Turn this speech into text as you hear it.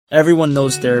Everyone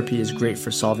knows therapy is great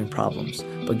for solving problems,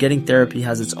 but getting therapy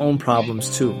has its own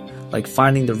problems too, like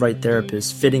finding the right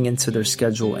therapist, fitting into their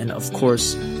schedule, and of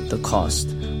course, the cost.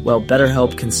 Well,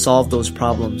 BetterHelp can solve those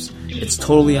problems. It's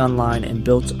totally online and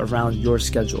built around your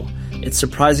schedule. It's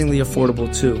surprisingly affordable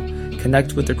too.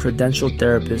 Connect with a credentialed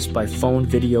therapist by phone,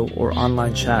 video, or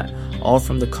online chat, all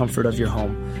from the comfort of your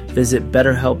home. Visit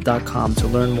BetterHelp.com to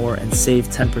learn more and save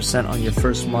 10% on your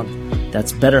first month.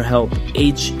 That's BetterHelp,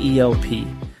 H-E-L-P.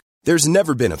 There's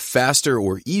never been a faster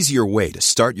or easier way to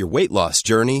start your weight loss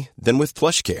journey than with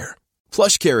PlushCare.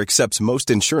 PlushCare accepts most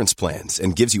insurance plans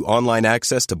and gives you online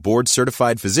access to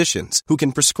board-certified physicians who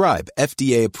can prescribe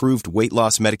FDA-approved weight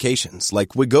loss medications like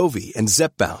Wegovy and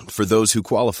Zepbound for those who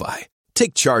qualify.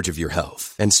 Take charge of your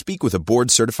health and speak with a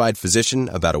board-certified physician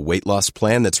about a weight loss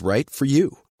plan that's right for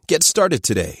you. Get started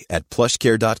today at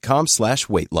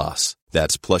plushcare.com/weight loss.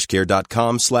 That's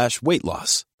plushcare.com/weight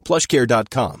loss.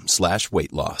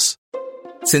 plushcare.com/weight loss.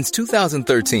 Since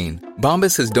 2013,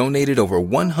 Bombas has donated over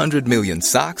 100 million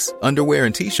socks, underwear,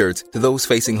 and T-shirts to those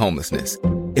facing homelessness.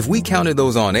 If we counted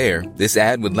those on air, this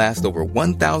ad would last over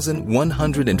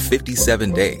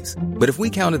 1,157 days. But if we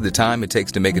counted the time it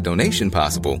takes to make a donation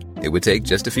possible, it would take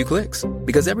just a few clicks.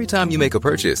 Because every time you make a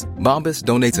purchase, Bombas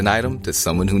donates an item to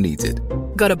someone who needs it.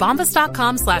 Go to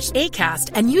bombas.com/ACAST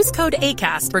and use code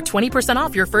ACAST for 20%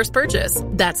 off your first purchase.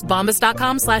 That's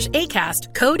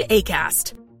bombas.com/ACAST, code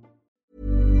ACAST.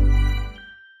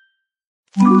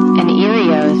 An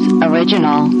Erios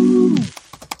original.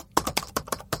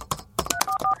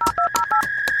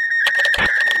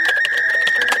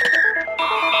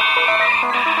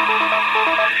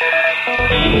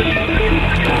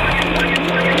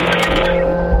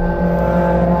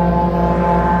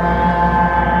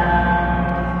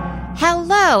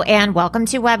 Hello, and welcome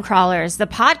to Web Crawlers, the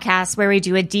podcast where we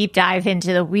do a deep dive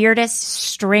into the weirdest,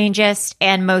 strangest,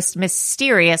 and most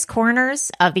mysterious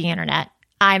corners of the internet.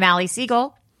 I'm Allie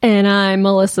Siegel. And I'm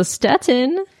Melissa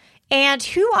Stettin. And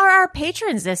who are our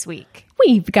patrons this week?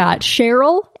 We've got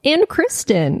Cheryl and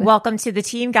Kristen. Welcome to the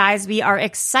team, guys. We are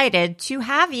excited to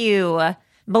have you.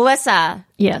 Melissa.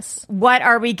 Yes. What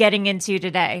are we getting into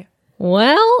today?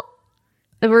 Well,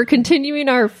 we're continuing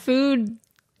our food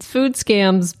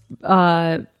scams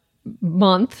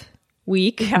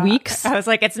weeks. I was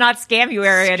like, it's not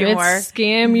Scamuary anymore. It's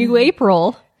Scam You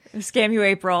April. Scam You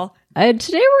April. And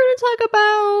today we're going to talk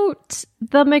about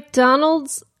the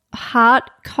McDonald's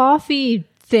hot coffee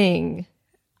thing.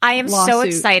 I am so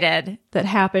excited. That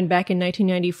happened back in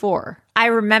 1994. I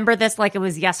remember this like it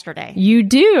was yesterday. You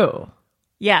do?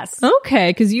 Yes. Okay,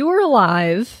 because you were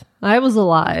alive. I was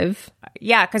alive.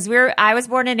 Yeah, because I was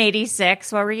born in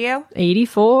 86. What were you?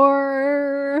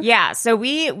 84. Yeah, so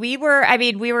we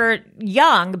were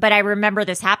young, but I remember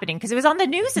this happening because it was on the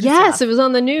news and yes, stuff. It was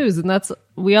on the news, and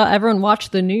everyone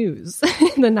watched the news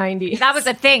in the 90s. That was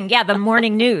a thing. Yeah, the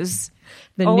morning news.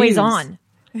 Always on.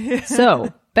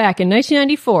 So, back in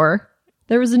 1994,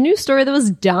 there was a news story that was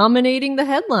dominating the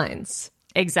headlines.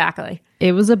 Exactly.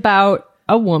 It was about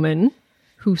a woman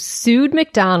who sued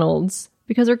McDonald's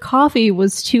because her coffee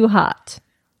was too hot.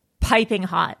 Piping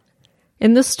hot.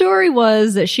 And the story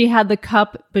was that she had the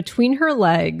cup between her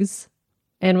legs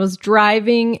and was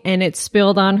driving and it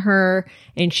spilled on her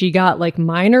and she got like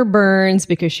minor burns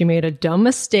because she made a dumb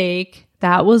mistake.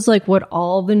 That was like what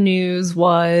all the news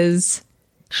was.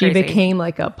 She became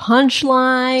like a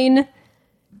punchline.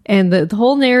 And the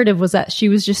whole narrative was that she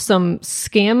was just some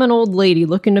scamming old lady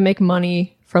looking to make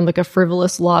money from like a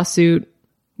frivolous lawsuit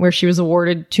where she was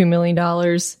awarded $2 million.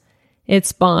 It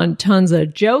spawned tons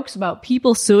of jokes about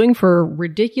people suing for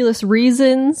ridiculous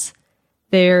reasons.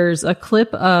 There's a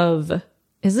clip of,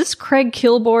 is this Craig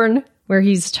Kilborn? Where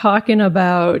he's talking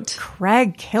about...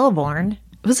 Craig Kilborn?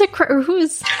 Was it Craig, or who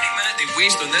is... Every minute they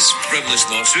waste on this frivolous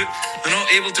lawsuit, they're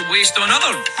not able to waste on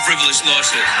other frivolous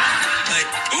lawsuit. Like,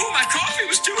 oh, my coffee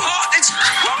was too hot. It's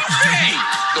coffee!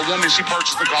 The woman, she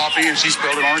purchased the coffee and she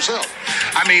spilled it on herself.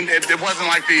 I mean, it wasn't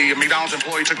like the McDonald's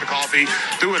employee took the coffee,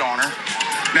 threw it on her.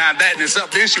 Now, that in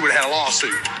itself, then she would have had a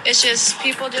lawsuit. It's just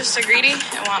people just are greedy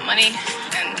and want money,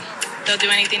 and they'll do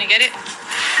anything to get it.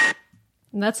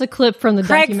 And that's a clip from the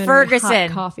documentary Ferguson.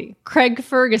 Hot Coffee. Craig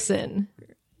Ferguson.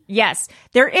 Yes.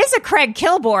 There is a Craig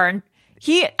Kilborn.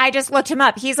 I just looked him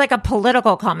up. He's like a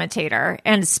political commentator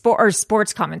and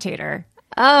sports commentator.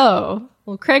 Oh,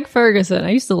 well, Craig Ferguson.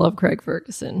 I used to love Craig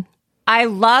Ferguson. I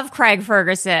love Craig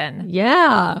Ferguson.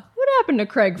 Yeah. What happened to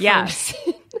Craig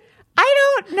Ferguson?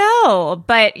 I don't know,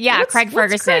 but yeah, What's Ferguson.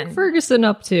 What's Craig Ferguson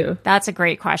up to? That's a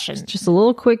great question. Just a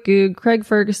little quick Goog. Craig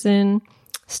Ferguson,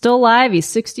 still alive. He's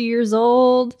 60 years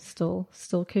old. Still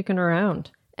kicking around.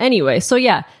 Anyway, so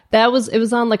yeah, it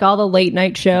was on like all the late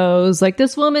night shows, like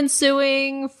this woman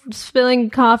suing, for spilling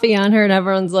coffee on her, and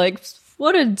everyone's like,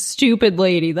 what a stupid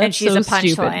lady. That's and she's so a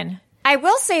punchline. stupid. I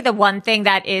will say the one thing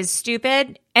that is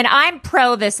stupid, and I'm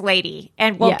pro this lady,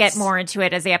 and we'll get more into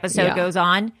it as the episode goes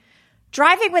on.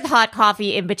 Driving with hot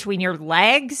coffee in between your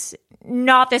legs,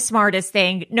 not the smartest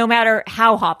thing, no matter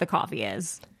how hot the coffee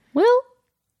is. Well,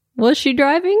 was she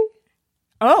driving?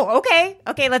 Oh, okay.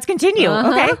 Okay, let's continue.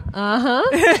 Okay. But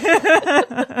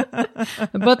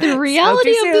the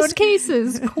reality of this case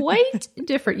is quite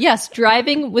different. Yes,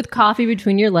 driving with coffee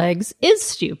between your legs is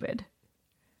stupid.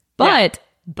 But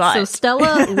so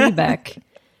Stella Liebeck,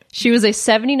 she was a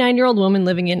 79-year-old woman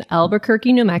living in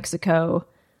Albuquerque, New Mexico.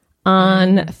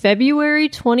 On February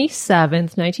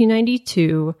 27th,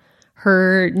 1992,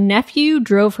 her nephew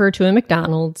drove her to a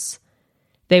McDonald's.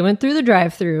 They went through the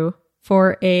drive-thru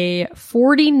for a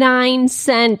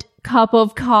 49-cent cup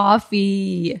of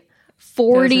coffee.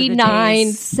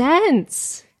 49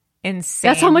 cents. Insane.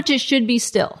 That's how much it should be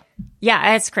still.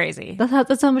 Yeah, it's crazy.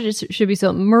 That's how much it should be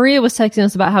still. Maria was texting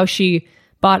us about how she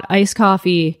bought iced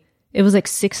coffee. It was like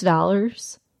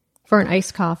 $6 for an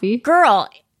iced coffee. Girl,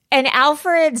 an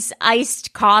Alfred's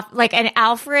iced coffee, like an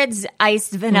Alfred's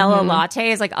iced vanilla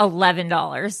latte is like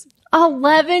 $11.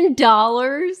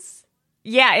 $11?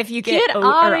 Yeah, if you get oat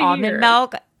or almond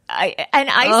milk, an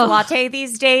iced latte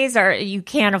these days, you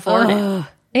can't afford it.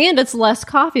 And it's less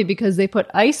coffee because they put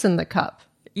ice in the cup.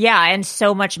 Yeah, and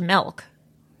so much milk.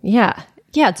 Yeah.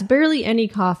 Yeah, it's barely any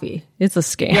coffee. It's a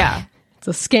scam. Yeah. It's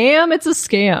a scam. It's a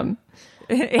scam.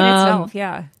 In itself,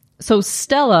 yeah. So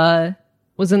Stella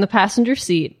was in the passenger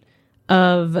seat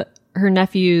of her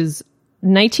nephew's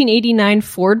 1989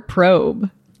 Ford Probe.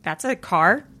 That's a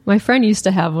car? My friend used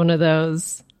to have one of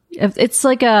those. It's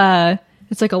like a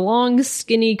long,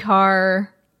 skinny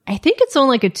car. I think it's on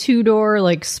like a 2-door,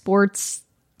 like sports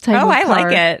type of car. I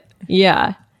like it.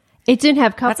 Yeah. It didn't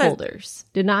have cup holders.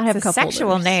 Did not have cup holders.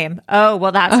 Sexual name. Oh,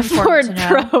 well, that's important to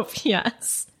know. Probe,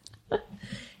 yes.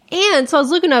 And so I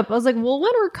was looking up, I was like, well,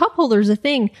 when were cup holders a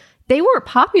thing? They weren't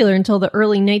popular until the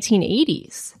early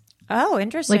 1980s. Oh,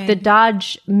 interesting. Like the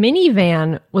Dodge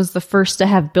minivan was the first to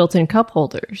have built-in cup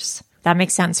holders. That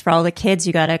makes sense for all the kids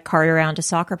you got to cart around to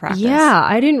soccer practice. Yeah,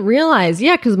 I didn't realize.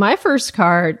 Yeah, because my first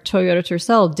car, Toyota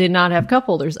Tercel, did not have cup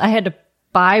holders. I had to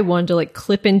buy one to like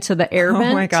clip into the air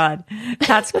vent. Oh my God.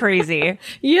 That's crazy.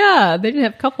 Yeah, they didn't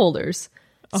have cup holders.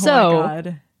 Oh so my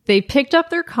God. They picked up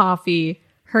their coffee.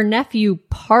 Her nephew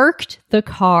parked the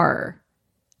car.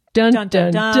 Dun, dun,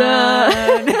 dun,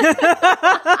 dun.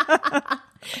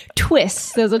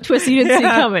 Twist. There's a twist you didn't see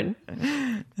coming.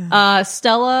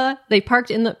 Stella, they parked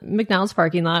in the McDonald's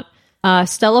parking lot.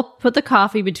 Stella put the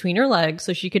coffee between her legs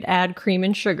so she could add cream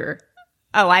and sugar.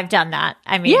 Oh, I've done that.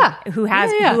 I mean, who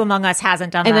among us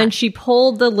hasn't done that? And then she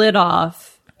pulled the lid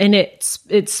off and it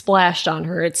splashed on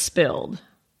her. It spilled.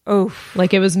 Oh,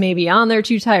 like it was maybe on there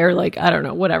too tight or like, I don't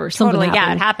know, whatever. Totally. Something happened.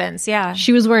 Yeah, it happens. Yeah.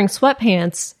 She was wearing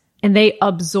sweatpants and they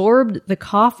absorbed the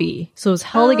coffee. So it was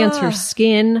held against her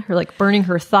skin, her like burning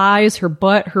her thighs, her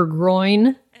butt, her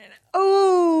groin.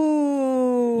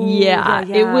 Oh, yeah.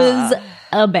 It was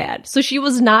bad. So she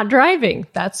was not driving.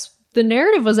 That's the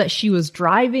narrative, was that she was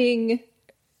driving.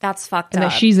 That's fucked and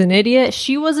up. That she's an idiot.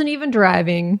 She wasn't even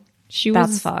driving.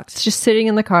 That's fucked. Just sitting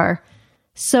in the car.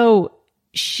 So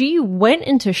she went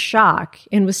into shock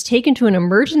and was taken to an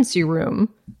emergency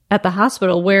room at the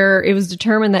hospital where it was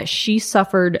determined that she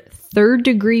suffered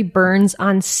 3rd-degree burns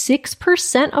on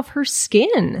 6% of her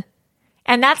skin.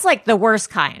 And that's like the worst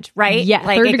kind, right? Yeah,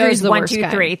 like 3rd it degree goes is the 1, worst 2,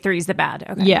 kind. 3. 3's the bad.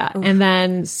 Okay. Yeah, Oof. and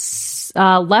then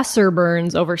lesser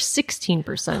burns over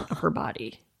 16% of her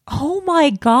body. Oh my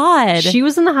God. She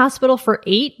was in the hospital for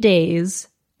 8 days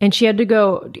and she had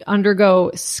to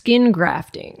undergo skin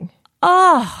grafting.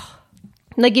 Oh.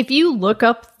 Like if you look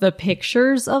up the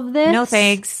pictures of this. No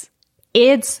thanks.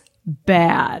 It's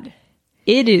bad.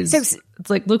 It is. It's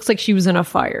like, looks like she was in a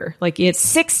fire. Like it's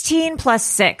 16 plus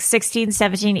 6, 16,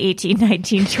 17, 18,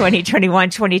 19, 20, 21,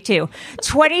 22.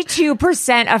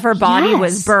 22% of her body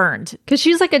was burned. Because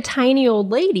she's like a tiny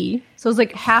old lady. So it's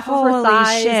like half of her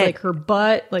thighs, shit. like her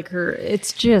butt, like her,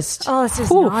 it's just. Oh, this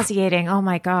is nauseating. Oh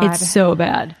my God. It's so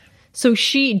bad. So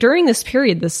during this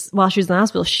period, while she was in the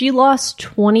hospital, she lost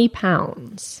 20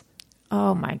 pounds.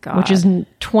 Oh my God. Which is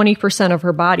 20% of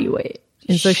her body weight.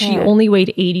 And so she only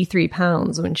weighed 83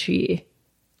 pounds when she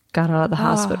got out of the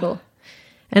hospital.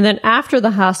 And then after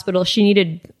the hospital, she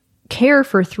needed care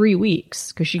for 3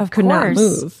 weeks because she could not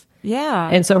move. Yeah.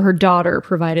 And so her daughter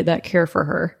provided that care for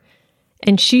her.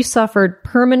 And she suffered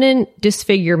permanent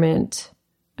disfigurement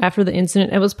after the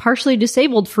incident and was partially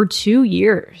disabled for 2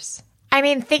 years. I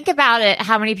mean, think about it,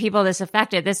 how many people this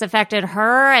affected. This affected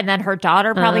her, and then her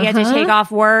daughter probably had to take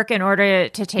off work in order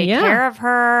to take care of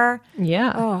her.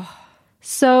 Yeah. Oh.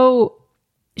 So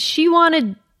she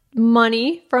wanted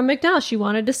money from McDonald's. She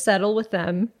wanted to settle with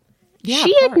them. Yeah,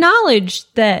 she acknowledged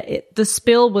that the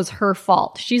spill was her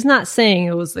fault. She's not saying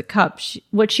it was the cup.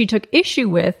 What she took issue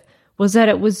with was that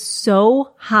it was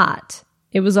so hot.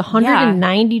 It was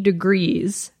 190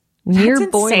 degrees. Near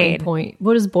boiling point.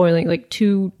 What is boiling? Like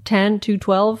 210,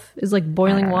 212 is like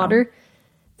boiling water.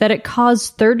 That it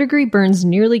caused third-degree burns,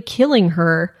 nearly killing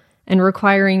her and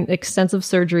requiring extensive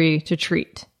surgery to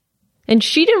treat. And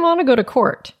she didn't want to go to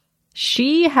court.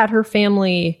 She had her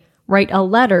family write a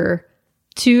letter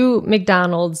to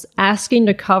McDonald's asking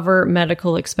to cover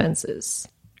medical expenses.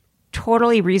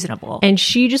 Totally reasonable. And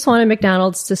she just wanted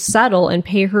McDonald's to settle and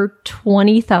pay her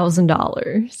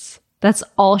 $20,000. That's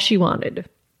all she wanted.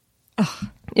 Ugh.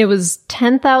 It was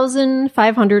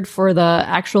 $10,500 for the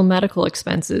actual medical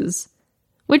expenses,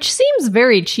 which seems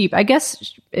very cheap. I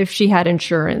guess if she had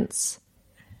insurance,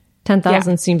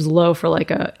 $10,000 seems low for like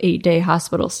a 8-day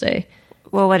hospital stay.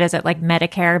 Well, what is it, like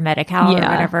Medicare, Medi-Cal, or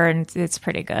whatever? And it's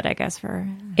pretty good, I guess, for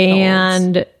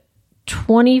and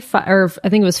 25, or I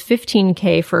think it was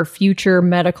 $15K for future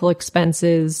medical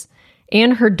expenses.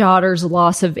 And her daughter's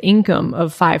loss of income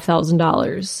of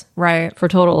 $5,000. Right. For a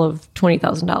total of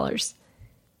 $20,000.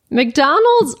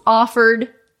 McDonald's offered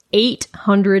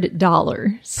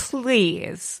 $800.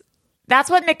 Please. That's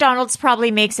what McDonald's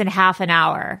probably makes in half an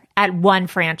hour at one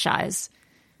franchise.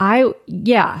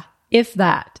 If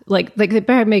that. Like they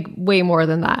better make way more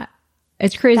than that.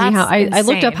 It's crazy how I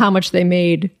looked up how much they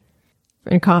made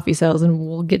in coffee sales, and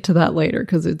we'll get to that later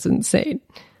because it's insane.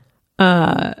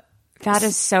 That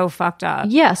is so fucked up.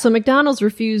 Yeah, so McDonald's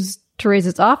refused to raise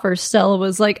its offer. Stella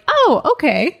was like, oh,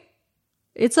 okay.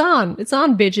 It's on,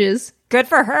 bitches. Good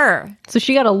for her. So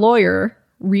she got a lawyer,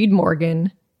 Reed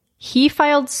Morgan. He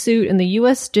filed suit in the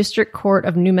U.S. District Court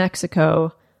of New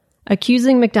Mexico,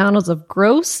 accusing McDonald's of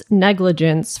gross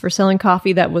negligence for selling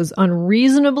coffee that was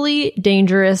unreasonably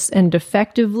dangerous and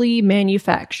defectively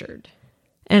manufactured.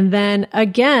 And then,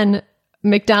 again,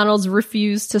 McDonald's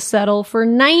refused to settle for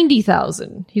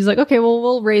 $90,000. He's like, okay, well,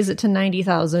 we'll raise it to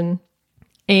 $90,000.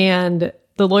 And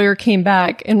the lawyer came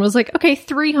back and was like, okay,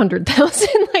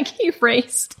 $300,000. Like, he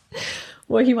raised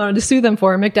what he wanted to sue them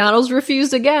for. McDonald's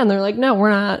refused again. They're like, no,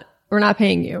 we're not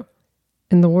paying you.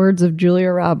 In the words of Julia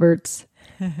Roberts,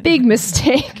 big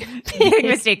mistake. Big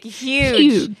mistake.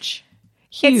 Huge.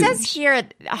 It says here,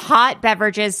 hot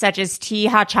beverages such as tea,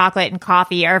 hot chocolate, and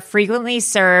coffee are frequently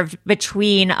served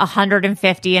between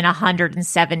 150 and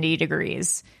 170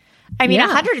 degrees. I mean,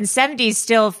 170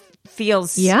 still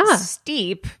feels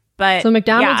steep, but so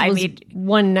McDonald's was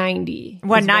 190.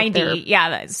 190,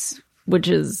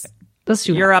 that's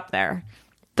too You're hot. up there.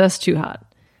 That's too hot.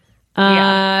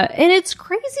 And it's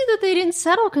crazy that they didn't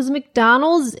settle because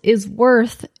McDonald's is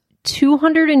worth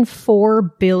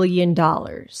 $204 billion.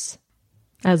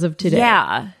 As of today.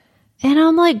 Yeah. And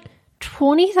I'm like,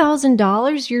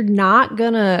 $20,000, you're not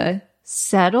gonna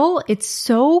settle? It's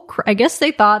so I guess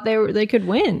they thought they could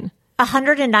win.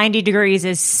 190 degrees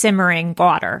is simmering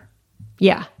water.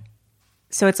 Yeah.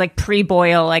 So it's like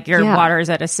pre-boil, like your water's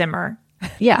at a simmer.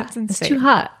 Yeah. It's too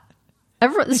hot.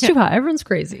 It's too hot. Everyone's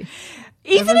crazy.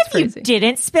 Even if you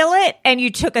didn't spill it and you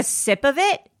took a sip of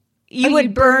it, you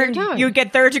would burn. You would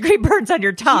get third-degree burns on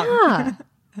your tongue. Yeah.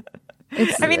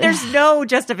 I mean, there's no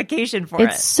justification for it.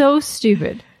 It's so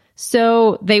stupid.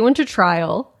 So they went to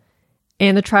trial,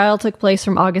 and the trial took place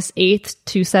from August 8th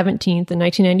to 17th in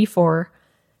 1994.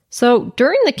 So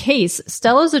during the case,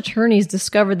 Stella's attorneys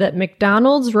discovered that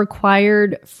McDonald's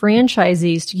required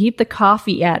franchisees to keep the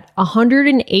coffee at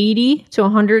 180 to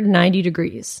 190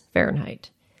 degrees Fahrenheit.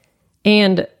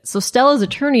 And so Stella's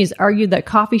attorneys argued that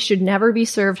coffee should never be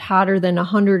served hotter than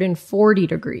 140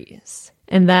 degrees.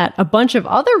 And that a bunch of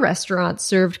other restaurants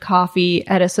served coffee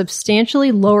at a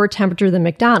substantially lower temperature than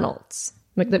McDonald's.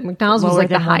 McDonald's was like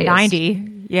the highest.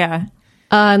 90, yeah.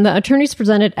 And the attorneys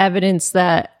presented evidence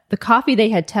that the coffee they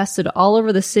had tested all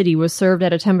over the city was served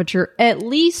at a temperature at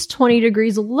least 20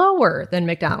 degrees lower than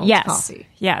McDonald's coffee.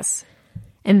 Yes.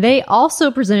 And they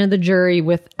also presented the jury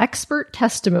with expert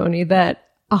testimony that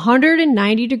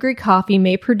 190-degree coffee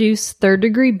may produce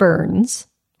third-degree burns,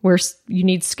 where you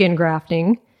need skin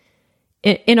grafting,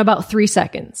 in about 3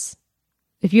 seconds.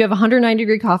 If you have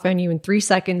 190-degree coffee on you in 3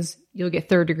 seconds, you'll get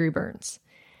third-degree burns.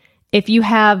 If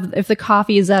the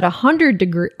coffee is at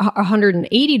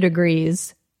 180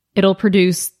 degrees, it'll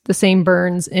produce the same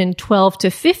burns in 12 to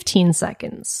 15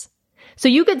 seconds. So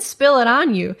you could spill it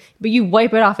on you, but you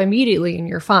wipe it off immediately and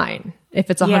you're fine if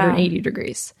it's 180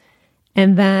 degrees.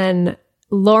 And then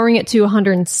lowering it to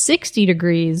 160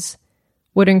 degrees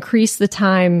would increase the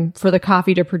time for the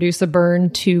coffee to produce a burn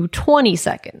to 20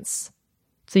 seconds.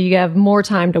 So you have more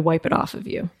time to wipe it off of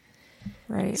you.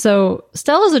 Right. So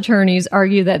Stella's attorneys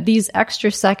argue that these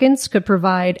extra seconds could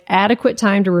provide adequate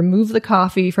time to remove the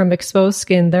coffee from exposed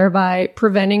skin, thereby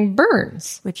preventing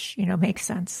burns. Which, makes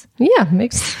sense. Yeah,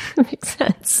 makes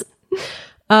sense.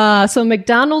 So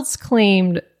McDonald's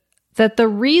claimed that the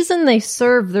reason they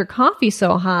serve their coffee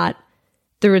so hot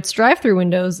through its drive-thru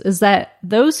windows is that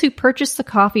those who purchased the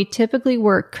coffee typically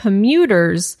were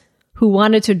commuters who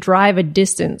wanted to drive a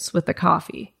distance with the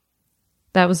coffee.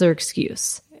 That was their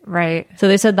excuse. Right. So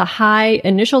they said the high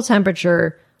initial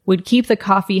temperature would keep the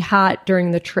coffee hot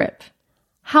during the trip.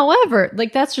 However,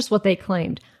 that's just what they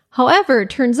claimed. However, it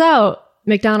turns out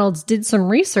McDonald's did some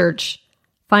research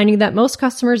finding that most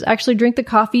customers actually drink the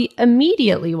coffee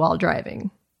immediately while driving.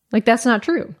 That's not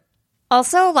true.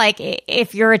 Also,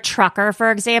 if you're a trucker,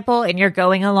 for example, and you're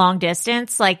going a long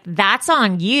distance, that's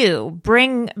on you.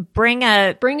 Bring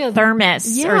a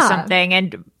thermos or something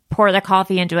and pour the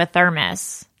coffee into a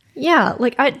thermos. Yeah,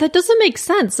 that doesn't make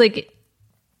sense. If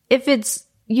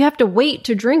you have to wait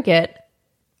to drink it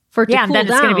for it to cool down. Yeah,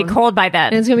 then it's going to be cold by then.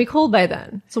 And it's going to be cold by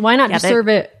then. So why not just serve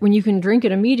it when you can drink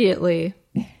it immediately?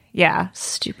 Yeah.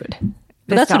 Stupid.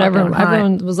 But that's what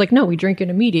everyone was like, no, we drink it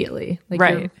immediately.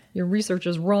 Right. Your research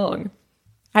is wrong.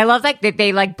 I love that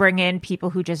they bring in people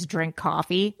who just drink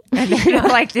coffee and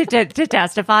to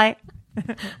testify.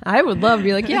 I would love to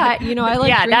be like, I like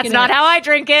drinking that's not how I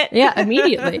drink it. Yeah,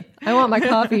 immediately. I want my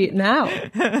coffee now.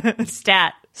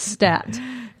 Stat.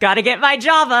 Gotta get my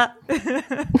Java.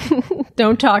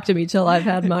 Don't talk to me till I've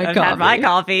had my coffee. Had my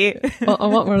coffee. Well, I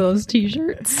want one of those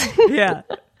t-shirts. Yeah.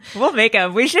 We'll make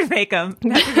them. We should make them.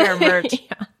 That's our merch.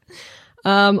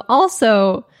 Yeah.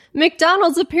 Also,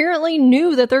 McDonald's apparently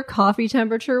knew that their coffee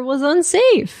temperature was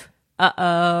unsafe.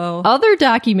 Uh-oh. Other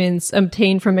documents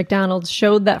obtained from McDonald's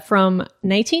showed that from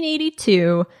 1982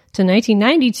 to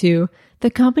 1992, the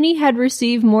company had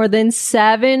received more than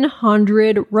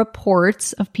 700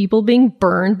 reports of people being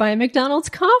burned by McDonald's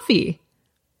coffee.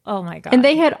 Oh my God. And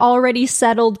they had already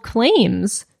settled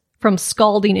claims from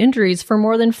scalding injuries for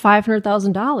more than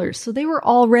 $500,000. So they were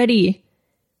already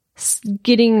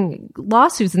getting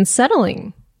lawsuits and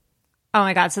settling. Oh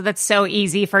my God. So that's so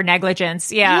easy for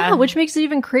negligence. Yeah, which makes it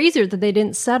even crazier that they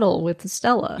didn't settle with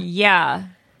Stella. Yeah.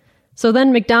 So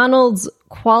then McDonald's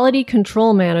quality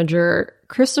control manager,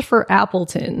 Christopher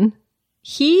Appleton,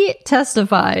 he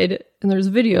testified, and there's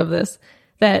a video of this,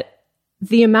 that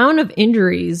the amount of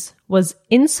injuries was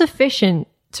insufficient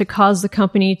to cause the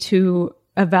company to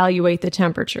evaluate the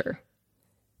temperature.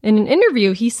 In an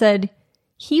interview, he said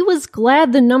he was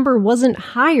glad the number wasn't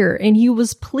higher and he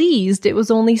was pleased it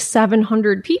was only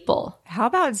 700 people. How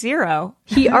about 0?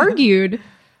 He argued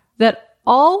that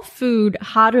all food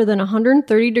hotter than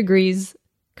 130 degrees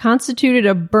constituted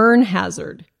a burn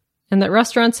hazard and that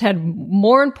restaurants had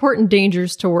more important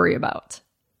dangers to worry about.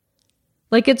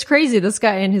 It's crazy. This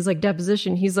guy in his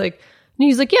deposition, he's like,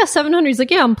 yeah, 700. He's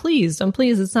like, yeah, I'm pleased.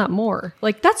 It's not more.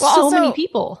 That's so many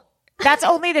people. That's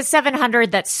only the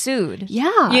 700 that sued.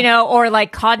 Yeah. Or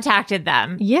contacted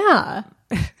them. Yeah.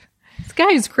 This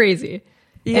guy is crazy.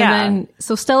 Yeah. And then,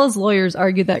 so Stella's lawyers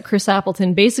argued that Chris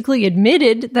Appleton basically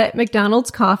admitted that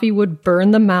McDonald's coffee would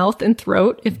burn the mouth and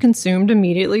throat if consumed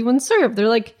immediately when served. They're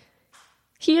like,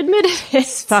 he admitted it.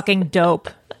 It's fucking dope.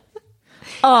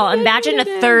 Oh, imagine a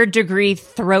 3rd-degree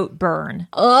throat burn.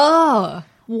 Oh,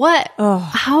 what? Oh.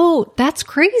 How? That's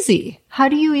crazy. How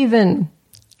do you even...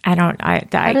 How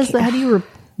do you...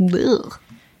 Ugh.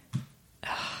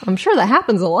 I'm sure that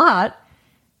happens a lot.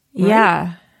 Right?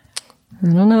 Yeah. I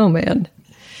don't know, man.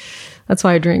 That's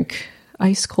why I drink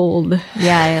ice cold.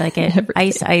 Yeah, I like it.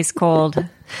 Ice cold.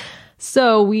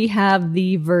 So we have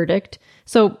the verdict.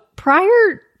 So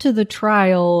prior to the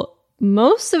trial,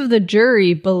 most of the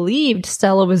jury believed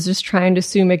Stella was just trying to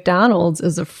sue McDonald's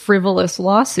as a frivolous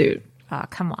lawsuit. Oh,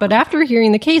 come on. But after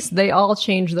hearing the case, they all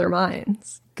changed their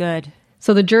minds. Good.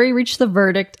 So the jury reached the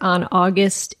verdict on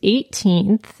August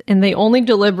 18th, and they only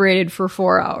deliberated for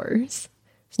 4 hours.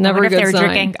 It's never a good sign. They were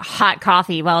drinking hot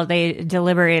coffee while they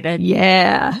deliberated.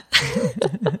 Yeah.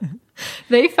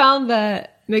 They found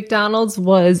that McDonald's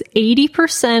was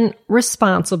 80%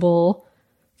 responsible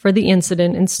for the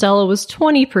incident, and Stella was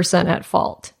 20% at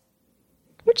fault.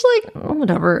 Which,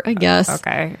 whatever, I guess.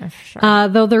 Okay, sure.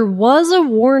 Though there was a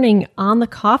warning on the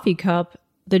coffee cup,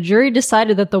 the jury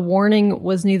decided that the warning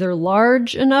was neither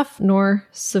large enough nor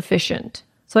sufficient.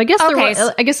 So I guess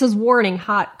I guess this warning,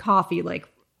 hot coffee,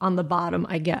 on the bottom,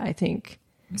 I think.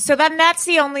 So then that's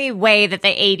the only way that the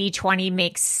 80-20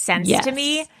 makes sense to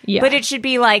me. Yeah. But it should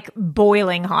be like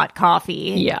boiling hot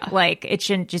coffee. Yeah. Like it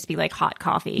shouldn't just be like hot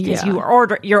coffee because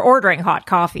you're ordering hot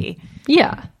coffee.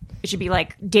 Yeah. It should be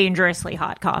like dangerously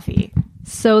hot coffee.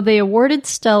 So they awarded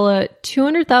Stella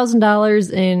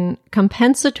 $200,000 in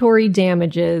compensatory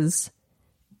damages,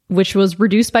 which was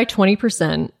reduced by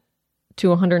 20% to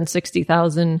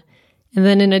 $160,000. And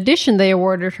then in addition, they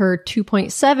awarded her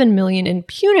 $2.7 million in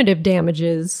punitive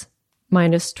damages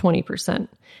minus 20%.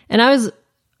 And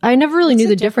I never really knew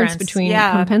the difference between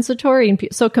compensatory and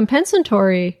so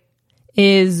compensatory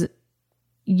is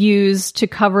used to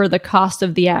cover the cost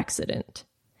of the accident.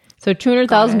 So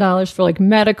 $200,000 for like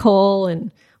medical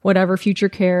and whatever future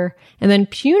care. And then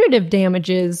punitive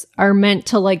damages are meant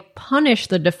to like punish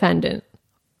the defendant.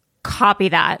 Copy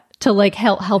that. To like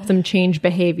help them change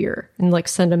behavior and like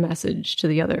send a message to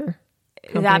the other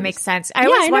companies. That makes sense. I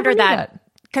always wondered that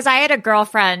because I had a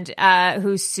girlfriend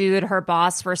who sued her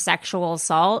boss for sexual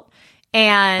assault.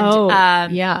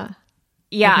 And yeah,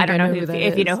 I don't know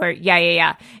if you know her.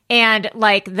 Yeah. And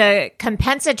like the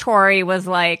compensatory was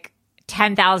like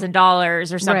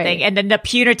 $10,000 or something. Right. And then the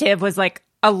punitive was like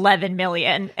 11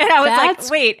 million. And I was That's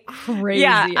like, wait, crazy.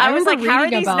 Yeah. I was like, how are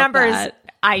these numbers? That.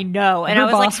 I know. And Her I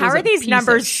was like, boss how was are a these piece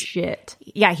numbers? of shit.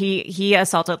 Yeah, he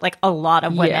assaulted like a lot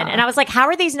of women. Yeah. And I was like, how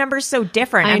are these numbers so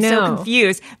different? I I'm so know.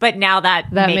 confused. But now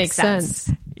that makes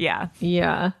sense. Yeah.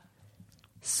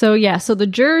 So the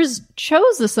jurors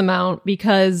chose this amount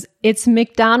because it's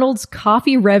McDonald's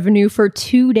coffee revenue for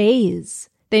 2 days.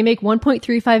 They make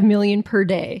 $1.35 million per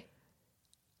day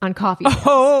on coffee.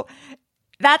 Oh,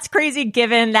 that's crazy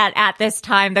given that at this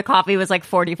time the coffee was like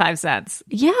 45 cents.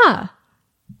 Yeah.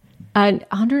 And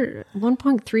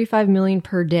 $1.35 million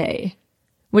per day,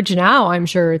 which now I'm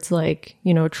sure it's like,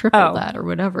 triple that or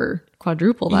whatever,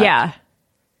 quadruple that. Yeah.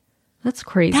 That's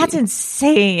crazy. That's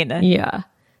insane. Yeah.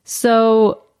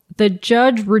 So the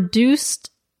judge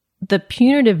reduced the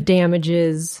punitive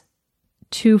damages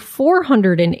to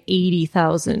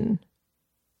 $480,000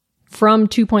 from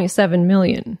 $2.7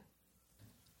 million.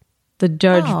 The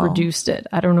judge reduced it.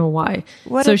 I don't know why.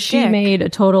 So she made a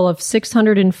total of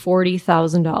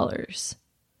 $640,000.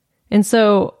 And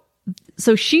so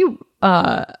she,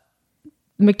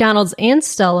 McDonald's and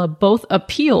Stella both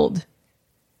appealed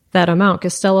that amount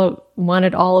because Stella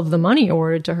wanted all of the money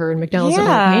awarded to her and McDonald's didn't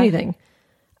want to pay anything.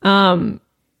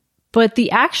 But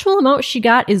the actual amount she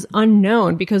got is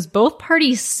unknown because both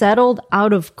parties settled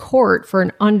out of court for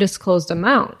an undisclosed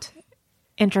amount.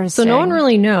 Interesting. So no one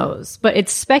really knows, but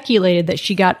it's speculated that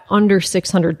she got under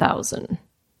 $600,000.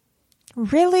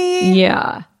 Really?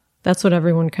 Yeah. That's what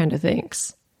everyone kind of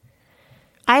thinks.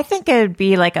 I think it would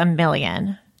be like $1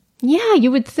 million. Yeah, you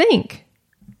would think.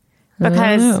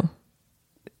 Because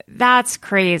that's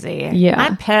crazy. Yeah.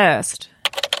 I'm pissed.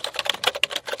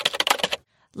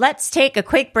 Let's take a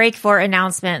quick break for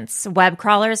announcements. Web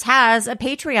Crawlers has a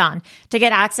Patreon. To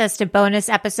get access to bonus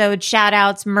episodes,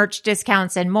 shout-outs, merch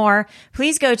discounts, and more,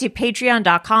 please go to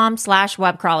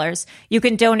patreon.com/webcrawlers. You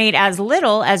can donate as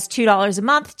little as $2 a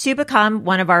month to become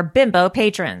one of our bimbo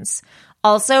patrons.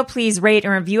 Also, please rate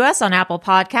and review us on Apple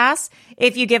Podcasts.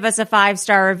 If you give us a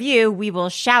 5-star review, we will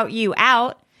shout you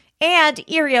out. And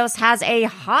Erios has a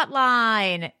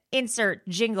hotline. Insert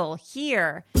jingle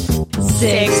here.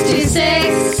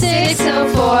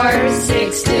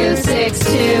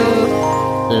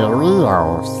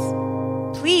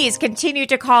 626-604-6262. Please continue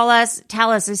to call us,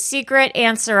 tell us a secret,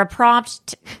 answer a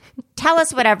prompt, tell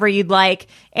us whatever you'd like,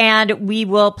 and we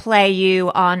will play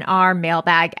you on our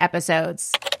mailbag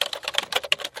episodes.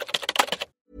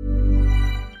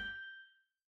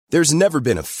 There's never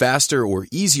been a faster or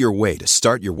easier way to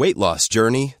start your weight loss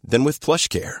journey than with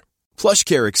PlushCare.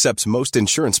 PlushCare accepts most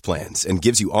insurance plans and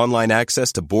gives you online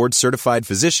access to board-certified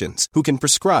physicians who can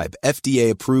prescribe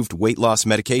FDA-approved weight loss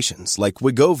medications like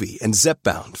Wegovy and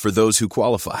Zepbound for those who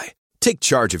qualify. Take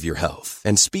charge of your health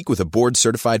and speak with a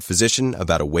board-certified physician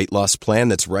about a weight loss plan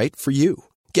that's right for you.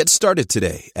 Get started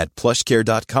today at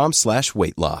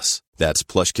plushcare.com/weight loss. That's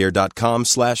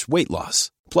plushcare.com/weight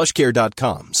loss.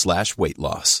 plushcare.com/weight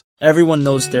loss. Everyone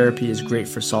knows therapy is great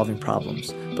for solving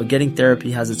problems, but getting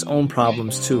therapy has its own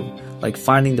problems too, like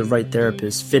finding the right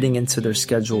therapist, fitting into their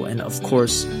schedule, and of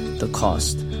course, the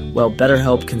cost. Well,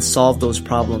 BetterHelp can solve those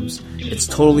problems. It's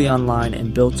totally online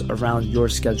and built around your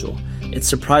schedule. It's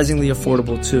surprisingly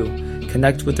affordable too.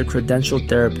 Connect with a credentialed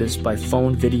therapist by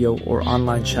phone, video, or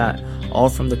online chat, all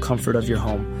from the comfort of your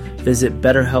home. Visit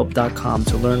BetterHelp.com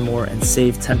to learn more and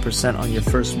save 10% on your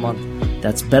first month.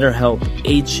 That's BetterHelp,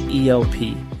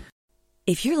 H-E-L-P.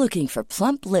 If you're looking for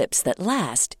plump lips that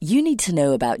last, you need to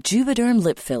know about Juvederm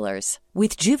lip fillers.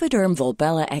 With Juvederm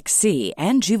Volbella XC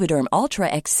and Juvederm Ultra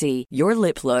XC, your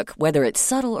lip look, whether it's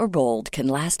subtle or bold, can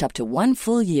last up to 1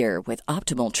 full year with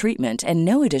optimal treatment and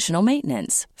no additional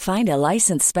maintenance. Find a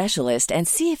licensed specialist and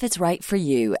see if it's right for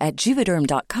you at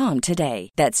Juvederm.com today.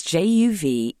 That's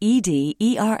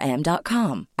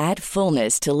JUVEDERM.com. Add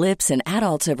fullness to lips in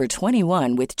adults over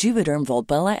 21 with Juvederm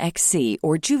Volbella XC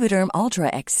or Juvederm Ultra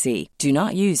XC. Do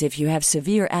not use if you have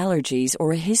severe allergies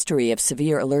or a history of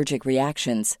severe allergic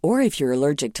reactions, or if you're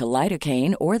allergic to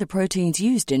lidocaine or the proteins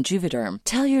used in Juvederm.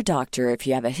 Tell your doctor if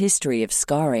you have a history of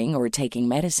scarring or taking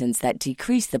medicines that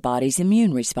decrease the body's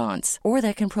immune response or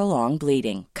that can prolong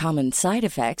bleeding. Common side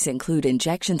effects include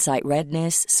injection site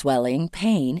redness, swelling,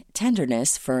 pain,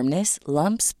 tenderness, firmness,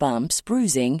 lumps, bumps,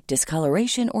 bruising,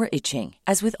 discoloration, or itching.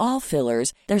 As with all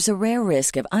fillers, there's a rare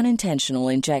risk of unintentional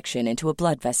injection into a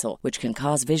blood vessel, which can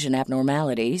cause vision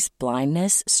abnormalities,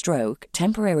 blindness, stroke,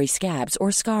 temporary scabs,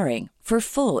 or scarring. For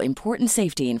full, important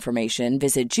safety information,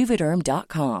 visit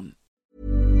Juvederm.com.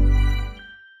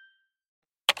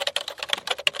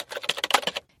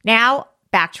 Now,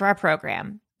 back to our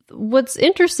program. What's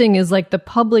interesting is like the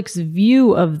public's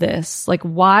view of this. Like,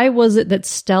 why was it that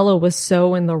Stella was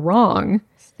so in the wrong?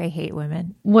 They hate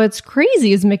women. What's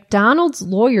crazy is McDonald's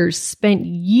lawyers spent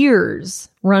years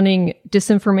running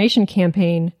disinformation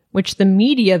campaign, which the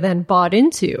media then bought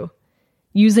into,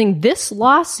 using this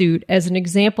lawsuit as an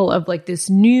example of like this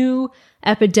new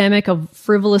epidemic of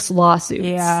frivolous lawsuits.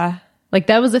 Yeah. Like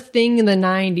that was a thing in the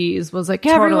 90s, was like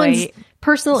Totally. everyone's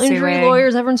personal injury Suing.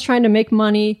 lawyers, everyone's trying to make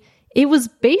money. It was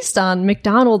based on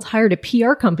McDonald's hired a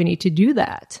PR company to do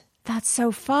that. That's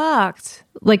so fucked.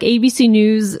 Like ABC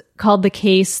News called the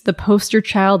case the poster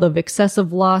child of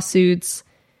excessive lawsuits.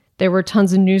 There were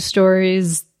tons of news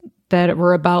stories that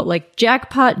were about like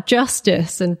jackpot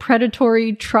justice and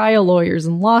predatory trial lawyers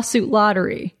and lawsuit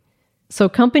lottery. So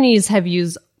companies have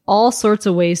used all sorts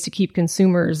of ways to keep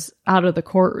consumers out of the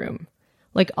courtroom.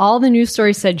 Like all the news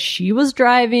stories said she was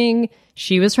driving,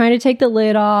 she was trying to take the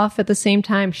lid off at the same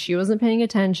time, she wasn't paying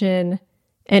attention.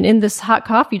 And in this hot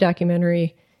coffee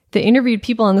documentary, they interviewed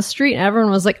people on the street and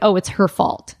everyone was like, oh, it's her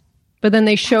fault. But then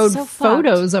they showed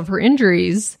photos of her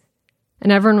injuries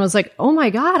and everyone was like, oh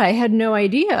my God, I had no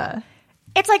idea.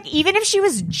 It's like, even if she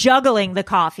was juggling the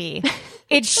coffee,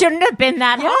 it shouldn't have been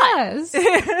that hot.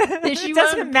 She it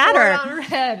doesn't matter. On her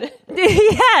head.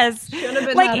 Yes. Shouldn't have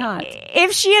been like, that hot.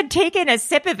 If she had taken a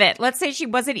sip of it, let's say she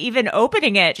wasn't even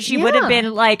opening it, she would have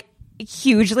been like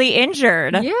hugely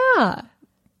injured. Yeah.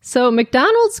 So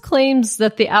McDonald's claims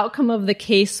that the outcome of the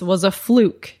case was a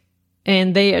fluke,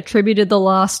 and they attributed the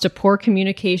loss to poor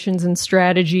communications and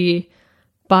strategy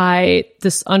by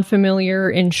this unfamiliar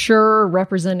insurer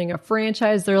representing a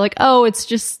franchise. They're like, oh, it's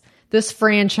just this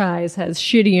franchise has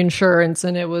shitty insurance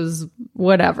and it was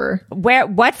whatever.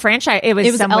 What franchise? It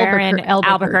was somewhere in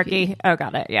Albuquerque. Oh,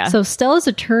 got it. Yeah. So Stella's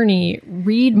attorney,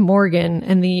 Reed Morgan,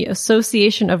 and the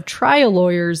Association of Trial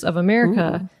Lawyers of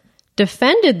America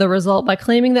defended the result by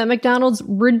claiming that McDonald's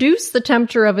reduced the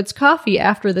temperature of its coffee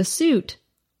after the suit.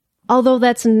 Although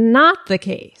that's not the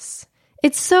case.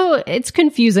 It's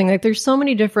confusing. Like there's so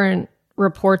many different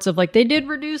reports of like they did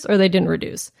reduce or they didn't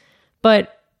reduce.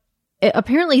 But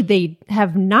apparently they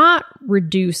have not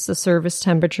reduced the service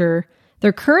temperature.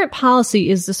 Their current policy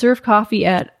is to serve coffee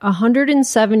at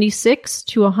 176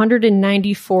 to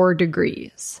 194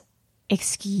 degrees.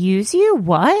 Excuse you?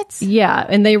 What? Yeah,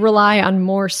 and they rely on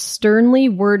more sternly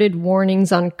worded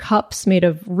warnings on cups made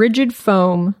of rigid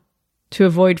foam to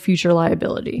avoid future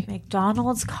liability.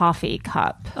 McDonald's coffee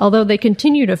cup. Although they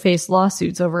continue to face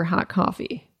lawsuits over hot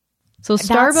coffee. So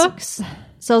Starbucks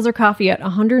sells their coffee at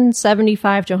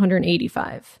 175 to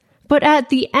 185. But at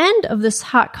the end of this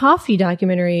hot coffee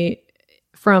documentary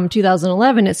from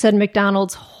 2011, it said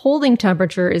McDonald's holding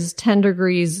temperature is 10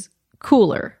 degrees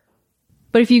cooler.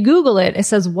 But if you Google it, it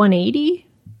says 180.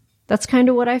 That's kind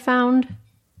of what I found.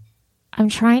 I'm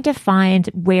trying to find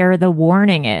where the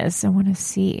warning is. I want to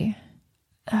see.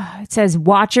 It says,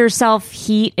 watch yourself.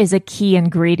 Heat is a key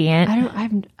ingredient.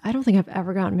 I don't think I've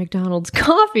ever gotten McDonald's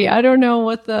coffee. I don't know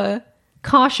what the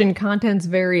caution content's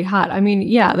very hot. I mean,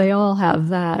 yeah, they all have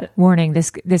that. Warning,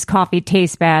 this coffee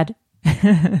tastes bad.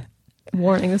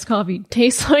 Warning, this coffee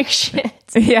tastes like shit.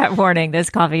 Yeah, warning, this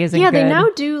coffee isn't good. Yeah, they now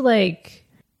do like,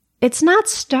 it's not,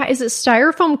 is it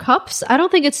styrofoam cups? I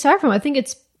don't think it's styrofoam. I think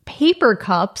it's paper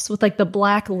cups with like the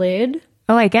black lid.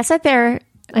 Oh, I guess that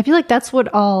I feel like that's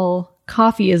what all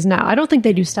coffee is now. I don't think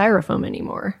they do styrofoam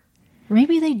anymore.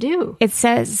 Maybe they do. It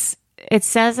says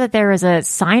that there is a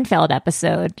Seinfeld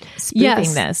episode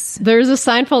spoofing this. There's a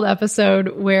Seinfeld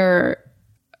episode where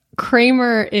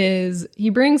Kramer he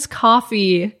brings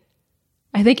coffee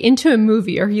I think, into a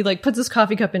movie, or he like puts his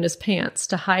coffee cup in his pants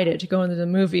to hide it, to go into the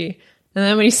movie. And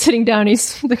then when he's sitting down,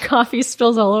 the coffee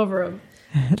spills all over him.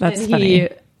 That's funny.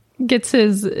 He gets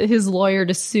his lawyer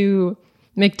to sue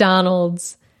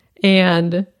McDonald's,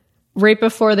 and right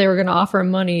before they were going to offer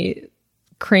him money,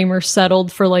 Kramer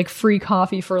settled for like free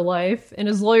coffee for life, and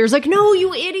his lawyer's like, "No,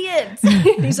 you idiot!"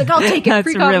 He's like, "I'll take it." That's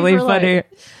free coffee really for funny.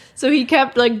 Life. So he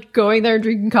kept like going there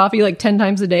drinking coffee like 10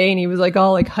 times a day, and he was like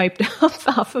all like hyped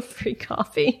up off of free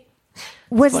coffee.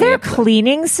 Was there a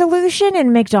cleaning solution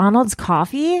in McDonald's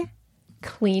coffee?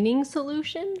 Cleaning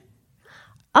solution?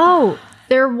 Oh,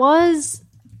 there was.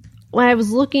 When I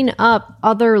was looking up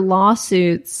other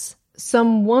lawsuits,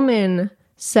 some woman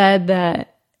said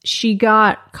that she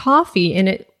got coffee and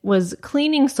it was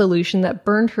cleaning solution that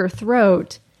burned her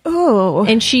throat. Oh.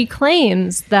 And she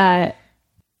claims that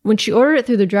when she ordered it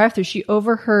through the drive-thru, she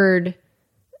overheard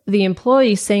the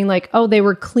employee saying like, "Oh, they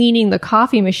were cleaning the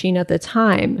coffee machine at the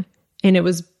time." And it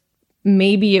was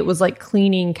like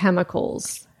cleaning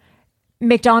chemicals.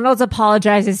 McDonald's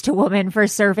apologizes to woman for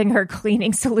serving her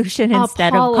cleaning solution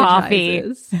instead of coffee.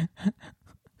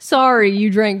 Sorry,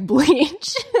 you drank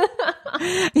bleach.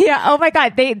 Yeah. Oh my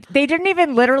God. They didn't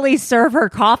even literally serve her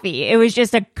coffee. It was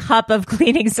just a cup of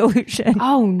cleaning solution.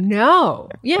 Oh no.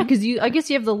 Yeah, because I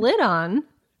guess you have the lid on.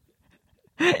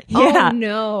 Yeah. Oh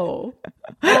no.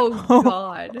 Oh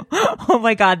God. Oh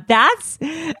my God. That's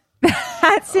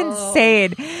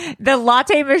insane. The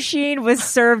latte machine was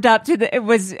served up to it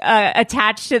was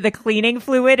attached to the cleaning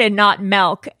fluid and not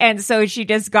milk. And so she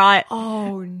just got,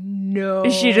 oh no.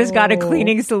 She just got a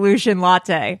cleaning solution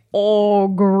latte. Oh,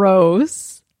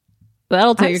 gross.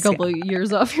 That'll take a couple of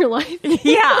years off your life.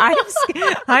 Yeah,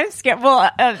 I'm scared. Well,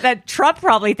 that Trump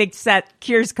probably thinks that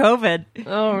cures COVID.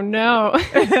 Oh no.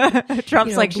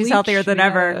 Trump's like, she's healthier than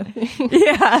ever.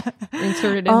 Yeah.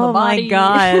 Insert it in the body. Oh my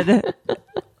God.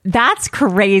 That's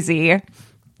crazy.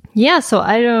 Yeah, so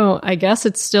I guess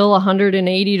it's still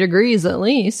 180 degrees at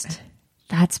least.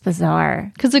 That's bizarre.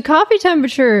 Because the coffee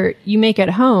temperature you make at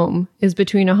home is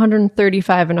between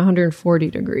 135 and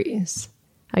 140 degrees.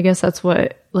 I guess that's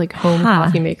what like home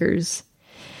coffee makers.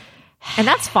 And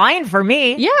that's fine for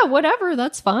me. Yeah, whatever.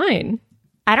 That's fine.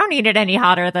 I don't need it any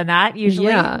hotter than that usually.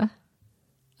 Yeah.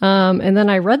 And then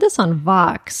I read this on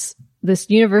Vox.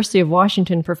 This University of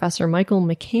Washington professor, Michael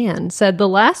McCann, said the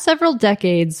last several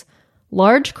decades,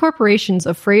 large corporations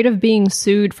afraid of being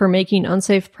sued for making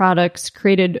unsafe products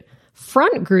created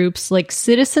front groups like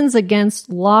Citizens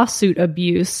Against Lawsuit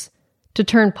Abuse to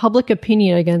turn public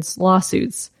opinion against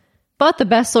lawsuits. But the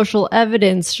best social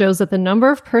evidence shows that the number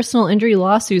of personal injury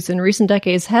lawsuits in recent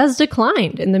decades has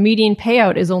declined, and the median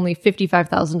payout is only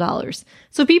 $55,000.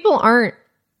 So people aren't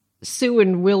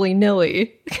suing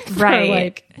willy-nilly.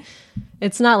 Right.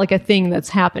 It's not like a thing that's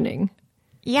happening.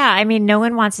 Yeah, I mean, no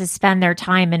one wants to spend their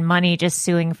time and money just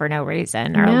suing for no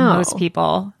reason, or most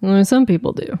people. Well, some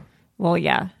people do. Well,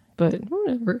 yeah. But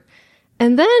whatever.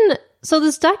 And then, so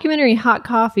this documentary, Hot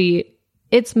Coffee,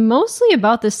 it's mostly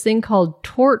about this thing called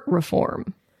tort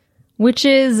reform, which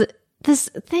is this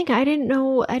thing I didn't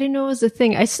know it was a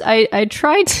thing. I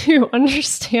tried to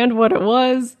understand what it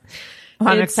was. Well,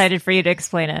 I'm excited for you to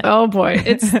explain it. Oh boy.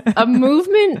 It's a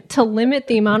movement to limit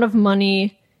the amount of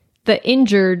money the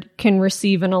injured can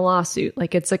receive in a lawsuit.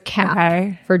 Like it's a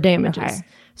cap for damages. Okay.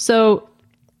 So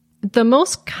the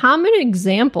most common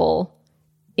example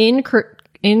in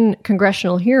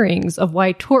congressional hearings of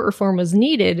why tort reform was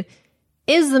needed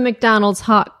is the McDonald's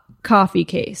hot coffee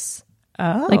case.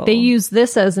 Oh. Like they use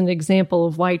this as an example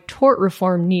of why tort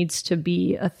reform needs to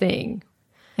be a thing.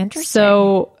 Interesting.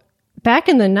 So back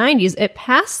in the 90s, it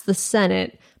passed the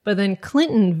Senate, but then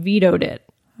Clinton vetoed it.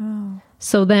 Oh.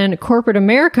 So then corporate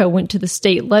America went to the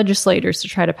state legislators to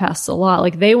try to pass the law.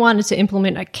 Like they wanted to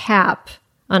implement a cap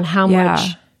on how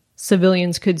much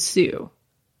civilians could sue,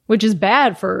 which is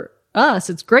bad for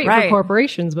us. It's great for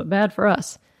corporations, but bad for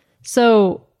us.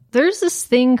 So there's this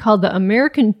thing called the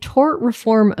American Tort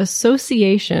Reform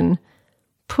Association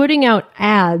putting out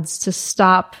ads to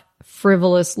stop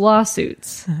frivolous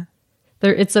lawsuits.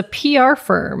 It's a PR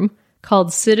firm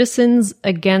called Citizens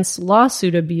Against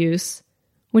Lawsuit Abuse,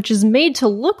 which is made to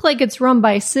look like it's run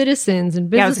by citizens and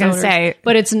business owners,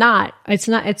 but it's not. It's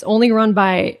not. It's only run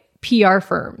by PR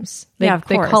firms. They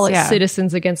call it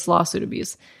Citizens Against Lawsuit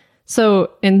Abuse.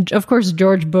 So, and of course,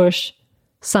 George Bush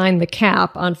signed the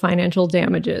cap on financial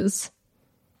damages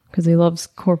because he loves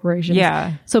corporations.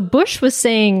 Yeah. So Bush was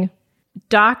saying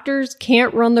doctors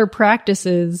can't run their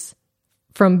practices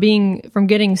from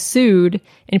getting sued,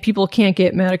 and people can't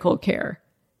get medical care.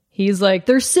 He's like,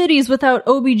 there's cities without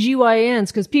OBGYNs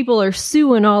because people are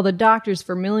suing all the doctors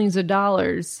for millions of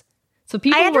dollars. So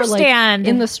people were like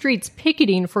in the streets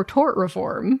picketing for tort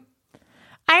reform.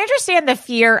 I understand the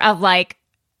fear of like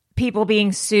people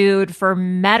being sued for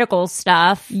medical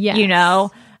stuff. Yes. You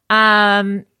know,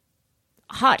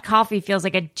 hot coffee feels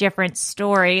like a different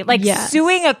story. Like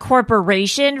suing a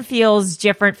corporation feels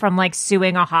different from like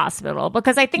suing a hospital,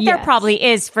 because I think there probably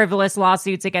is frivolous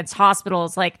lawsuits against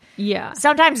hospitals. Like,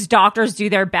 sometimes doctors do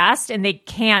their best and they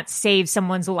can't save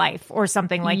someone's life or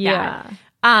something like that.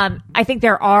 I think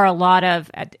there are a lot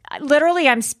of, literally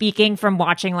I'm speaking from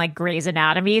watching like Grey's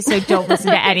Anatomy, so don't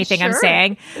listen to anything I'm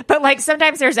saying. But like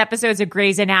sometimes there's episodes of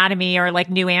Grey's Anatomy or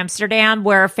like New Amsterdam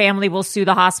where a family will sue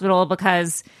the hospital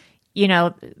because, you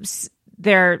know,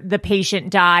 the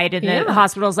patient died and the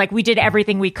hospital's like, we did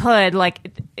everything we could. Like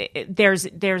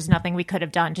there's nothing we could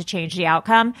have done to change the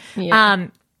outcome.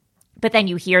 But then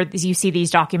you see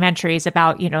these documentaries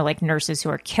about, you know, like nurses who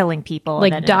are killing people.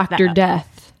 Like Dr.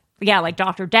 Death. Yeah, like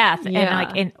Dr. Death and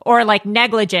like or like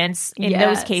negligence in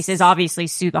those cases, obviously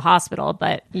sue the hospital,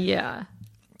 but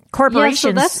corporations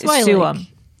so that's why, sue like, them.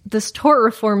 This tort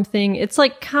reform thing, it's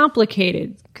like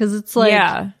complicated because it's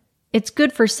like it's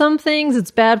good for some things, it's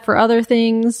bad for other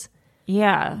things.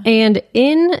 Yeah. And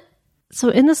in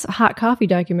this hot coffee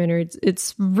documentary,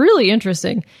 it's really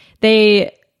interesting. An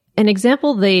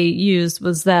example they used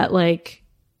was that like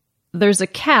there's a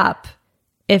cap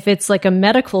if it's like a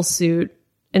medical suit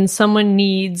and someone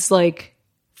needs like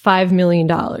 $5 million.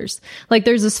 Like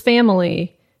there's this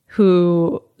family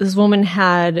this woman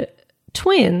had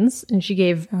twins and she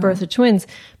gave birth to twins,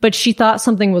 but she thought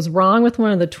something was wrong with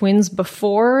one of the twins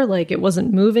before, like it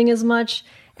wasn't moving as much.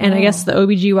 And I guess the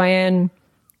OBGYN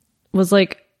was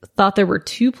like, thought there were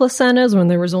 2 placentas when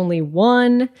there was only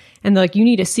 1. And they're like, you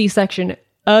need a C-section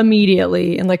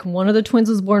immediately. And like one of the twins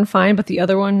was born fine, but the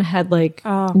other one had like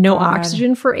no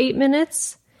oxygen for 8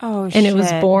 minutes. And it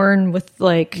was born with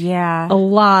like a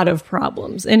lot of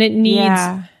problems. And it needs,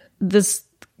 this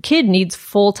kid needs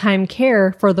full-time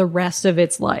care for the rest of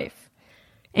its life.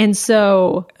 And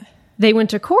so they went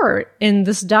to court and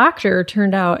this doctor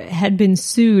turned out had been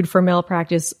sued for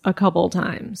malpractice a couple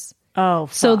times. Oh,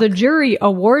 fuck. So the jury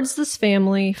awards this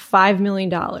family $5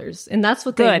 million. And that's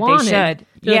what they wanted.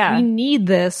 They should. Like, we need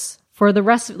this for the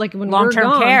rest of, like when long-term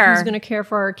we're gone, care. Who's going to care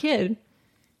for our kid?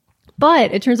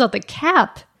 But it turns out the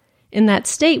cap in that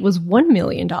state was $1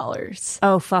 million.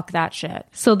 Oh, fuck that shit.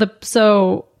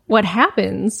 So what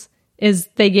happens is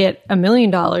they get $1 million,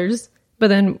 but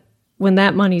then when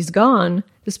that money's gone,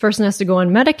 this person has to go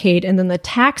on Medicaid, and then the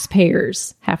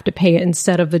taxpayers have to pay it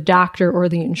instead of the doctor or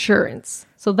the insurance.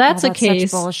 So that's a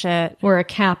case where a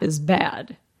cap is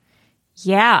bad.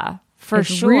 Yeah, for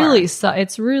sure.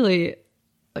 It's really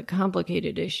a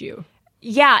complicated issue.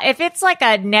 Yeah, if it's like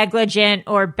a negligent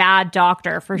or bad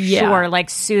doctor, for sure, like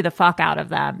sue the fuck out of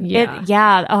them.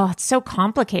 It's so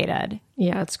complicated.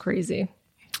 Yeah, it's crazy.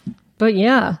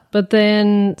 But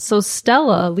then, so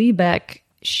Stella Liebeck,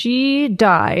 she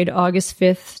died August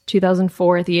 5th,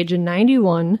 2004 at the age of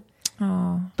 91.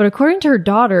 Oh. But according to her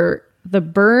daughter, the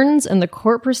burns and the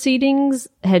court proceedings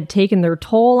had taken their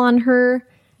toll on her.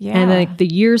 Yeah. And like the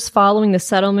years following the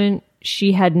settlement,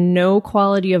 she had no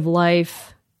quality of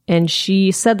life. And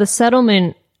she said the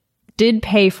settlement did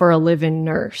pay for a live-in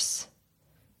nurse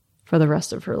for the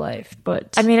rest of her life.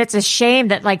 But I mean, it's a shame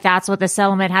that like that's what the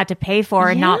settlement had to pay for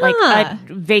and not like a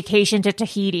vacation to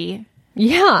Tahiti.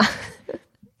 Yeah.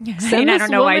 And I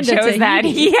don't know why I chose that.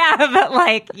 Yeah, but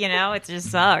like, you know, it just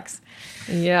sucks.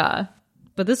 Yeah.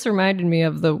 But this reminded me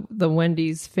of the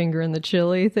Wendy's finger in the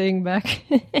chili thing back.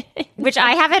 Which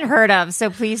I haven't heard of, so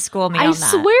please school me on that.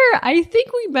 I swear, I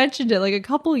think we mentioned it like a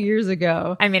couple years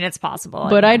ago. I mean, it's possible.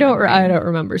 But I don't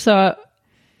remember. So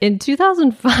in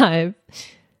 2005,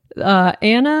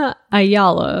 Anna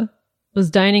Ayala was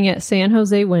dining at San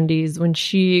Jose Wendy's when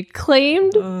she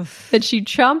claimed that she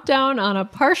chomped down on a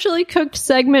partially cooked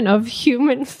segment of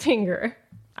human finger.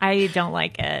 I don't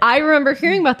like it. I remember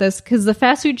hearing about this because the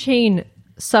fast food chain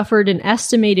suffered an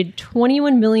estimated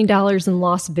 $21 million in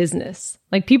lost business.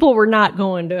 Like, people were not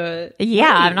going to...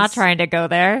 Yeah, Wendy's. I'm not trying to go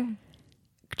there.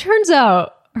 Turns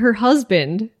out her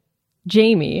husband,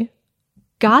 Jamie,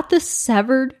 got the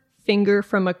severed finger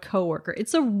from a coworker.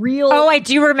 It's a real... Oh, I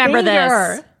do remember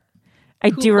this. I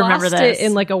do remember this. Lost it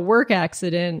in like a work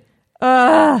accident.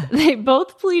 They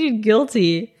both pleaded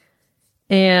guilty.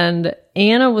 And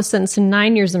Anna was sentenced to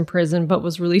 9 years in prison, but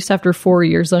was released after 4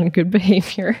 years on good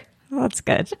behavior. Well, that's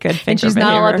good. Good finger And she's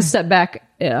behavior. not allowed to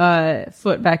step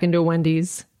foot back into a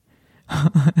Wendy's.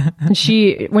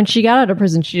 And when she got out of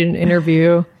prison, she did an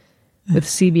interview with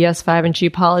CBS 5, and she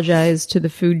apologized to the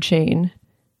food chain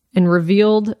and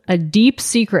revealed a deep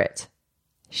secret.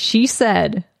 She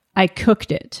said, "I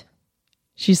cooked it."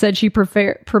 She said she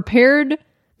prepared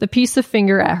the piece of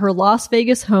finger at her Las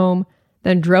Vegas home,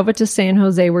 then drove it to San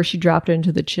Jose where she dropped it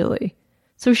into the chili.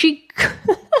 So she...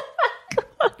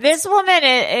 This woman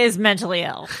is mentally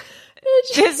ill.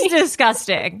 Just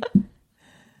disgusting.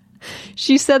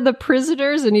 She said the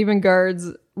prisoners and even guards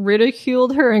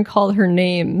ridiculed her and called her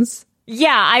names.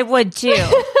 Yeah, I would too.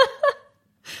 I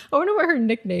wonder what her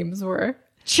nicknames were.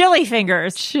 Chili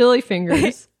Fingers. Chili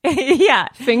Fingers. Yeah.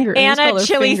 Fingers. Anna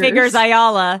Chili Fingers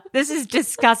Ayala. This is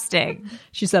disgusting.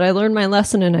 She said, I learned my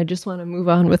lesson and I just want to move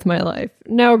on with my life.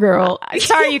 No, girl.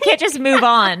 Sorry, you can't just move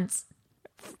on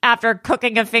after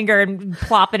cooking a finger and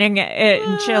plopping it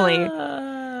in chili.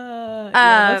 Yeah,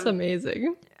 that's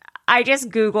amazing. I just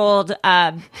Googled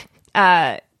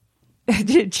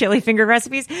chili finger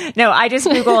recipes. No, I just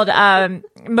Googled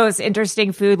most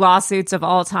interesting food lawsuits of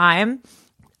all time.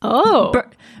 Oh.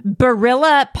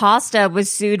 Barilla Pasta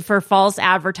was sued for false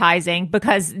advertising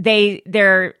because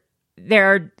their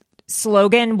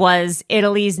slogan was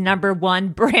Italy's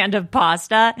 #1 brand of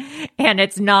pasta, and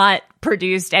it's not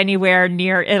produced anywhere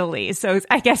near Italy. So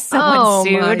I guess someone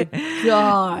sued. Oh my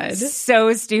God.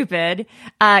 So stupid.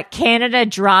 Canada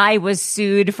Dry was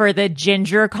sued for the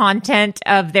ginger content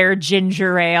of their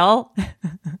ginger ale.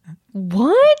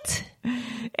 What?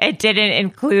 It didn't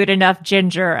include enough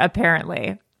ginger,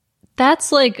 apparently.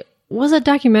 That's like, was a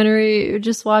documentary you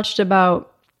just watched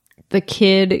about the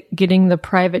kid getting the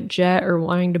private jet or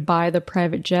wanting to buy the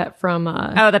private jet from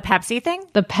the Pepsi thing?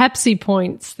 The Pepsi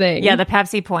Points thing. Yeah, the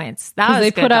Pepsi Points. That was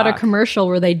they good put out talk. a commercial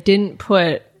where they didn't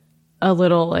put a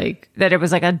little like that it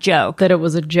was like a joke. That it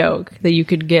was a joke that you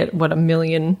could get 1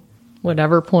 million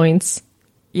whatever points.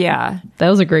 Yeah. That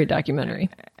was a great documentary.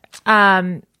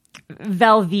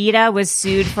 Velveeta was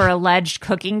sued for alleged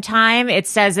cooking time. It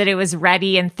says that it was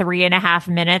ready in 3.5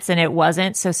 minutes and it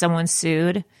wasn't, so someone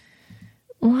sued.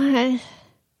 What?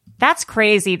 That's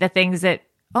crazy, the things that...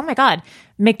 Oh my God.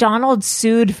 McDonald's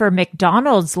sued for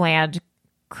McDonald's land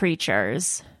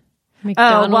creatures.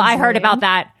 McDonald's I heard about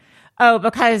that. Oh,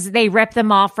 because they ripped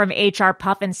them off from HR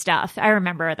Puffin stuff. I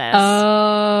remember this.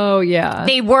 Oh, yeah.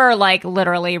 They were like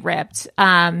literally ripped.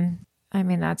 I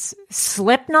mean, that's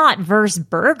Slipknot versus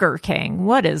Burger King.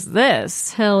 What is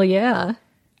this? Hell yeah.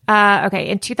 Okay,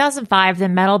 in 2005, the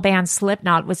metal band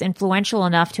Slipknot was influential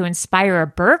enough to inspire a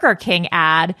Burger King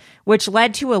ad, which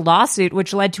led to a lawsuit,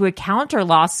 which led to a counter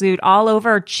lawsuit all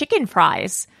over chicken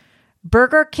fries.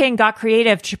 Burger King got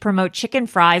creative to promote chicken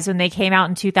fries when they came out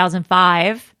in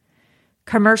 2005.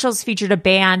 Commercials featured a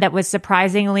band that was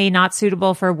surprisingly not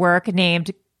suitable for work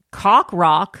named Cock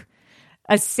Rock.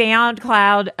 A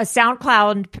SoundCloud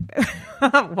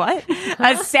what?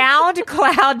 A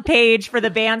SoundCloud page for the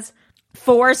band's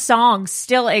 4 songs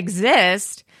still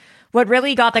exist. What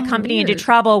really got the company into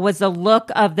trouble was the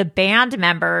look of the band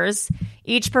members.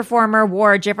 Each performer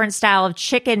wore a different style of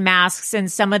chicken masks, and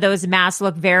some of those masks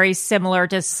look very similar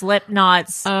to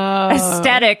Slipknot's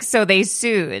aesthetic, so they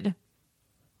sued.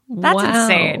 That's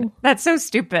insane. That's so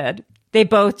stupid. They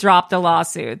both dropped the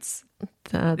lawsuits.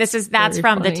 That's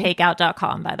from funny.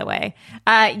 thetakeout.com, by the way.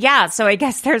 Yeah, so I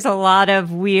guess there's a lot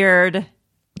of weird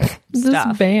This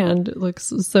stuff. band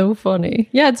looks so funny.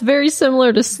 Yeah, it's very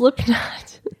similar to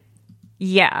Slipknot.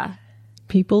 Yeah.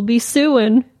 People be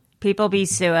suing.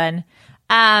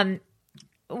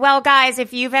 Well, guys,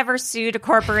 if you've ever sued a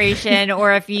corporation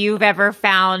or if you've ever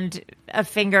found a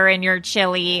finger in your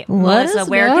chili, Melissa,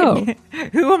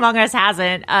 who among us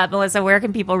hasn't? Melissa, where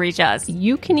can people reach us?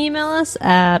 You can email us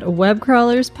at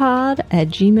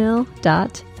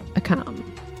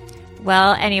webcrawlerspod@gmail.com.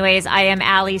 Well, anyways, I am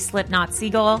Allie Slipknot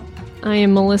Siegel. I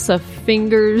am Melissa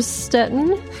Fingers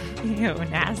Stetton. Ew,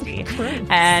 nasty.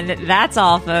 And that's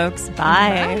all, folks. Bye.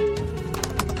 Bye.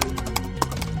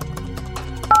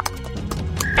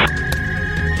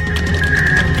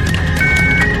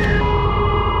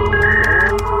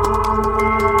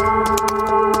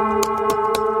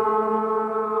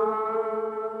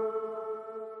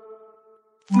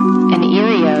 An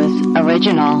Erios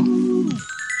original.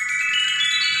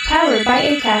 Powered by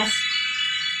Acast.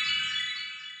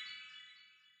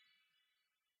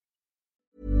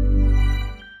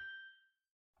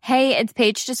 Hey, it's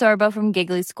Paige DeSorbo from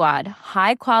Giggly Squad.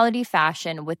 High quality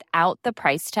fashion without the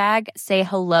price tag. Say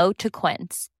hello to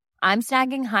Quince. I'm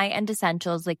snagging high-end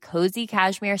essentials like cozy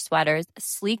cashmere sweaters,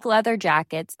 sleek leather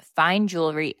jackets, fine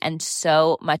jewelry, and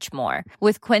so much more.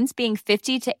 With Quince being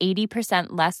 50 to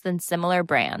 80% less than similar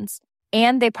brands.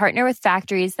 And they partner with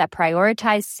factories that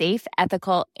prioritize safe,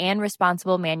 ethical, and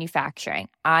responsible manufacturing.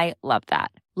 I love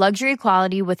that. Luxury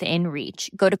quality within reach.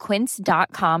 Go to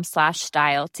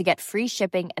quince.com/style to get free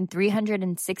shipping and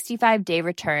 365-day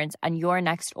returns on your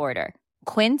next order.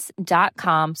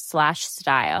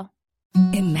 quince.com/style.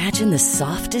 Imagine the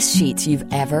softest sheets you've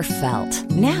ever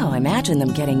felt. Now imagine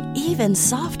them getting even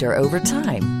softer over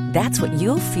time. That's what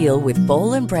you'll feel with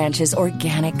Boll & Branch's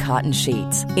organic cotton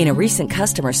sheets. In a recent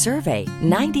customer survey,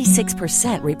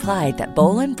 96% replied that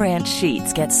Boll & Branch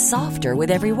sheets get softer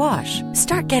with every wash.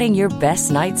 Start getting your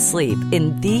best night's sleep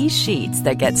in these sheets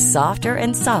that get softer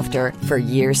and softer for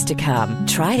years to come.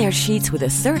 Try their sheets with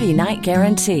a 30-night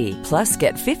guarantee. Plus,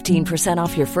 get 15%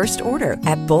 off your first order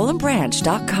at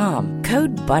bollandbranch.com.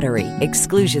 Code BUTTERY.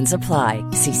 Exclusions apply.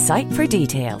 See site for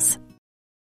details.